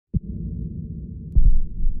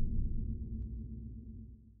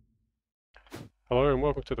Hello and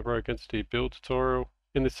welcome to the Rogue Entity build tutorial.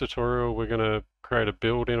 In this tutorial we're going to create a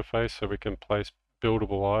build interface so we can place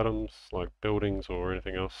buildable items like buildings or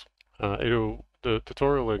anything else. The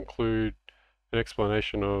tutorial will include an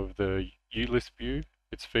explanation of the UList view,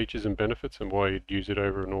 its features and benefits and why you'd use it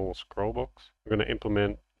over a normal scroll box. We're going to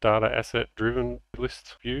implement data asset driven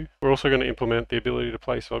list view. We're also going to implement the ability to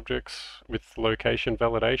place objects with location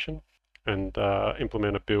validation and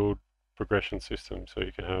implement a build progression system, so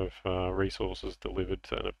you can have resources delivered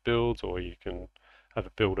and it builds, or you can have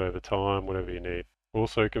it build over time, whatever you need.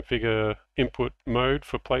 Also configure input mode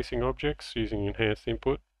for placing objects using enhanced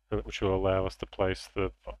input, which will allow us to place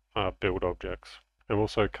the build objects. And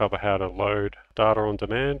also cover how to load data on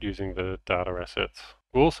demand using the data assets.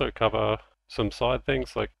 We'll also cover some side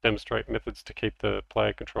things like demonstrate methods to keep the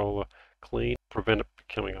player controller clean, prevent it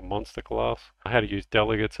becoming a monster class, how to use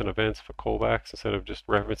delegates and events for callbacks instead of just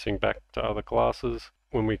referencing back to other classes.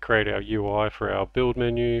 When we create our UI for our build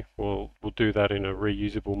menu, we'll do that in a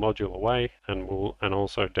reusable modular way, and we'll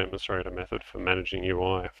also demonstrate a method for managing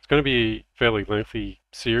UI. It's going to be a fairly lengthy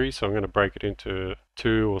series, so I'm going to break it into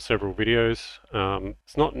 2 or several videos.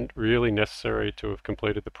 It's not really necessary to have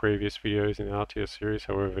completed the previous videos in the RTS series,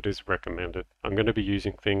 however it is recommended. I'm going to be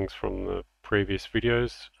using things from the previous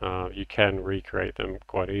videos. You can recreate them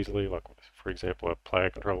quite easily, like for example a player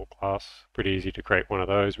controller class. Pretty easy to create one of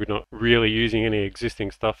those. We're not really using any existing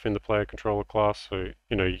stuff in the player controller class, so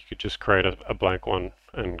you could just create a blank one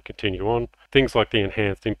and continue on. Things like the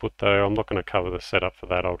enhanced input though, I'm not going to cover the setup for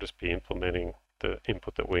that. I'll just be implementing the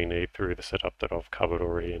input that we need through the setup that I've covered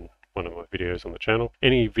already in one of my videos on the channel.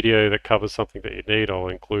 Any video that covers something that you need, I'll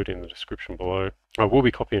include in the description below. I will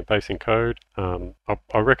be copy and pasting code. I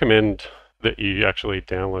recommend that you actually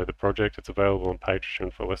download the project. It's available on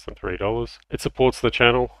Patreon for less than $3. It supports the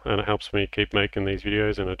channel and it helps me keep making these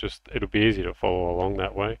videos, and it'll be easy to follow along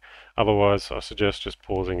that way. Otherwise, I suggest just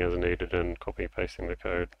pausing as needed and copy and pasting the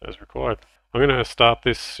code as required. I'm going to start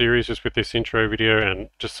this series just with this intro video and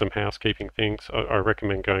just some housekeeping things. I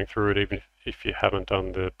recommend going through it even if you haven't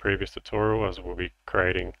done the previous tutorial, as we'll be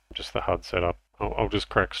creating just the HUD setup. I'll just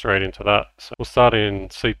crack straight into that. So we'll start in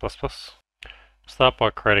C++. Start by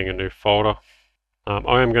creating a new folder.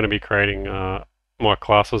 I am going to be creating my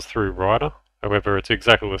classes through Writer. However, it's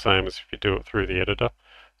exactly the same as if you do it through the editor.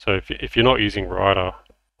 So if you're not using Writer,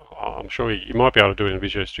 I'm sure you might be able to do it in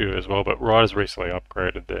Visual Studio as well, but Writer's recently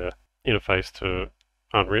upgraded their interface to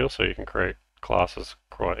Unreal, so you can create classes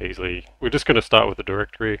quite easily. We're just going to start with a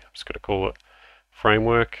directory. I'm just going to call it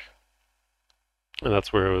framework, and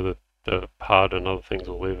that's where the HUD and other things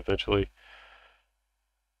will live eventually.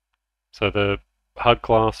 So the HUD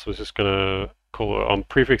class was just going to call it, I'm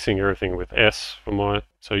prefixing everything with S for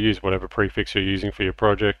so use whatever prefix you're using for your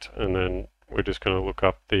project, and then we're just going to look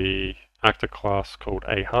up the actor class called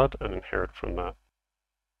AHUD and inherit from that.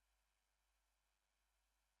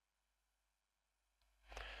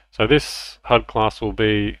 So this HUD class will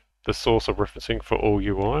be the source of referencing for all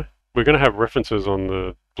UI. We're going to have references on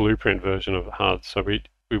the blueprint version of the HUD, so we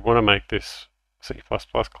want to make this C++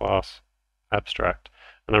 class abstract.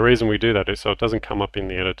 And the reason we do that is so it doesn't come up in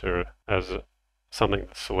the editor as something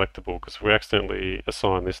that's selectable, because if we accidentally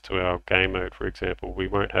assign this to our game mode, for example, we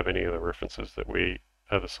won't have any of the references that we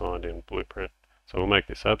have assigned in Blueprint. So we'll make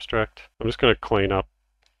this abstract. I'm just going to clean up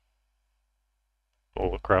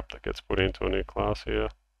all the crap that gets put into a new class here.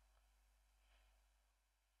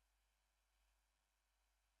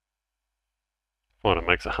 Well, it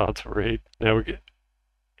makes it hard to read. Now,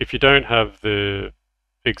 if you don't have the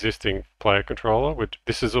existing player controller,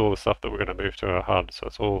 this is all the stuff that we're going to move to our HUD, so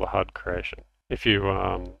it's all the HUD creation. If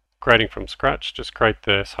you're creating from scratch, just create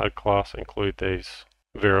this HUD class, include these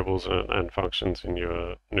variables and functions in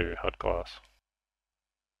your new HUD class.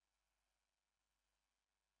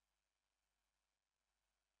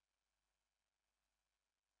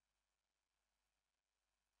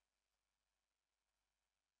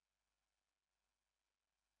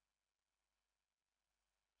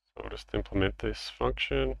 So we'll just implement this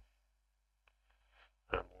function,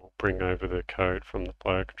 and we'll bring over the code from the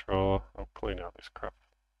player controller. I'll clean out this crap,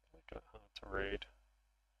 make it hard to read.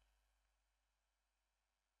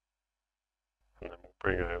 And then we'll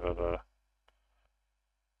bring over the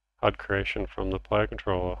HUD creation from the player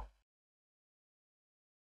controller.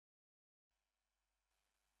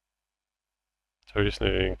 So we just need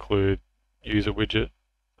to include user widget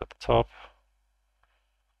at the top,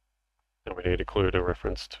 and we need to include a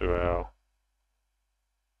reference to our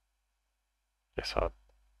SHUD.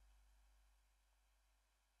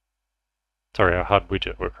 Sorry, our HUD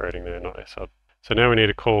widget we're creating there, not SHUD. So now we need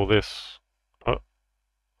to call this, I'm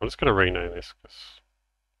just going to rename this because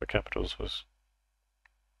the capitals was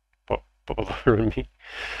bothering me.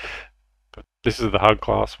 But this is the HUD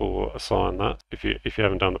class. We'll assign that. If you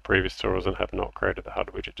haven't done the previous tutorials and have not created the HUD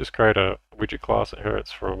widget, just create a widget class that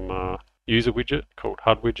inherits from user widget called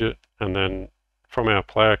HUD widget, and then from our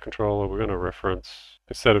player controller, we're going to reference,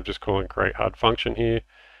 instead of just calling create HUD function here,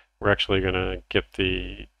 we're actually going to get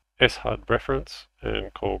the shud reference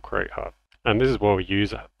and call create HUD. And this is why we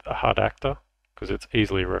use a HUD actor, because it's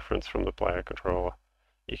easily referenced from the player controller.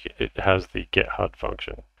 It has the get HUD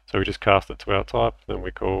function. So we just cast it to our type, then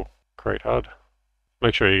we call create HUD.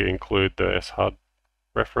 Make sure you include the shud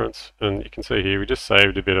reference, and you can see here we just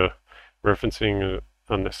saved a bit of referencing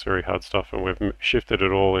unnecessary HUD stuff, and we've shifted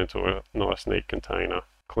it all into a nice neat container.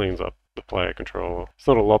 Cleans up the player controller. It's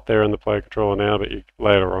not a lot there in the player controller now, but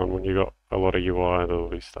later on when you got a lot of UI, there'll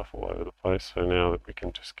be stuff all over the place. So now that we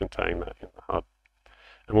can just contain that in the HUD.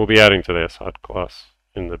 And we'll be adding to the shud class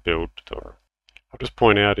in the build tutorial. I'll just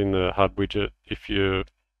point out in the HUD widget, if you're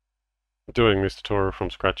doing this tutorial from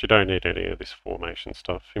scratch, you don't need any of this formation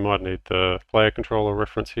stuff. You might need the player controller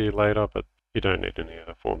reference here later, but you don't need any of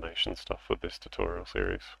the formation stuff for this tutorial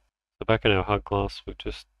series. So back in our HUD class, I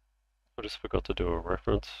just forgot to do a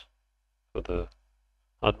reference for the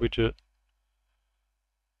HUD widget.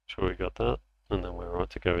 Sure we got that, and then we're right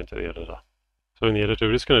to go into the editor. So in the editor,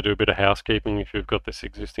 we're just going to do a bit of housekeeping. If you've got this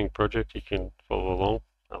existing project, you can follow along.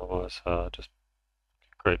 Otherwise, just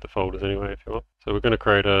create the folders anyway if you want. So we're going to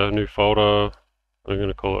create a new folder. We're going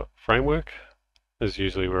to call it framework. This is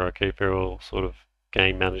usually where I keep all sort of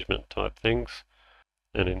game management type things.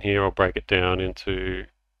 And in here, I'll break it down into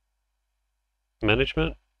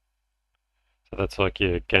management. So that's like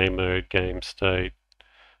your game mode, game state,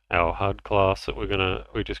 our HUD class that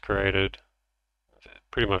we just created.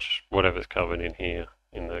 Pretty much whatever's covered in here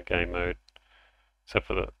in the game mode, except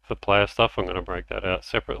for the player stuff. I'm going to break that out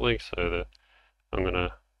separately, so that I'm going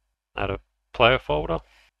to add a player folder,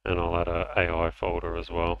 and I'll add a AI folder as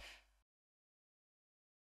well.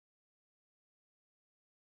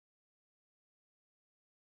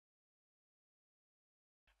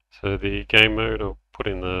 So the game mode, I'll put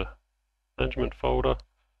in the management folder,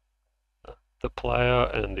 the player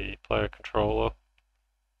and the player controller,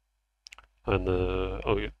 and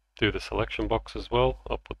I'll do the selection box as well.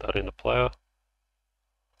 I'll put that in the player.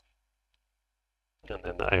 And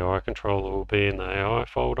then the AI controller will be in the AI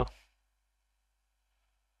folder.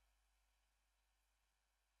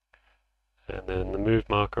 And then the move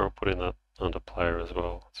marker, I'll put in that under player as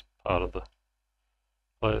well. It's part of the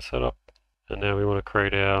player setup. And now we want to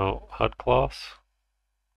create our HUD class.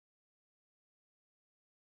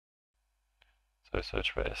 So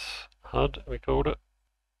search for shud, we called it.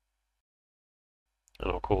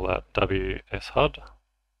 And I'll call that WSHUD.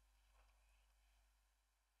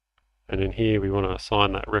 And in here we want to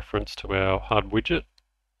assign that reference to our HUD widget.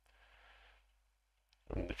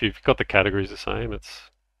 And if you've got the categories the same, it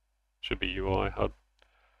should be UI HUD.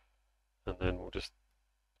 And then we'll just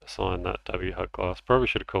assign that WHUD class. Probably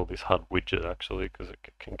should have called this HUD widget actually, because it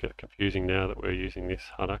can get confusing now that we're using this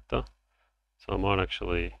HUD actor. So I might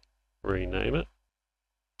actually rename it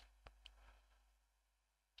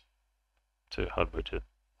to HUD widget.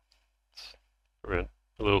 It's around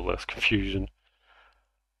a little less confusion.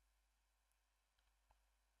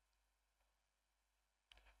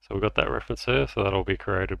 So we've got that reference there, so that'll be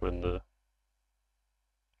created when the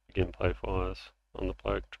begin play fires on the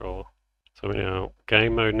player controller. So in our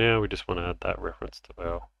game mode now, we just want to add that reference to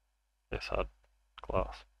our shud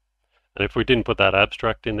class. And if we didn't put that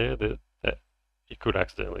abstract in there, that you could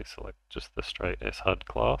accidentally select just the straight shud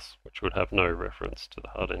class, which would have no reference to the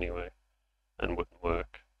HUD anyway, and wouldn't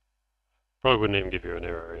work. Probably wouldn't even give you an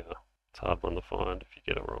error either. It's a hard one to find if you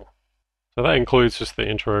get it wrong. So that includes just the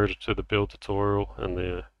intro to the build tutorial, and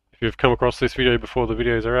if you've come across this video before the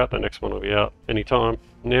videos are out, the next one will be out anytime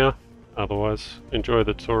now. Otherwise, enjoy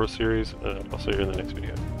the tutorial series, and I'll see you in the next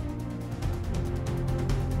video.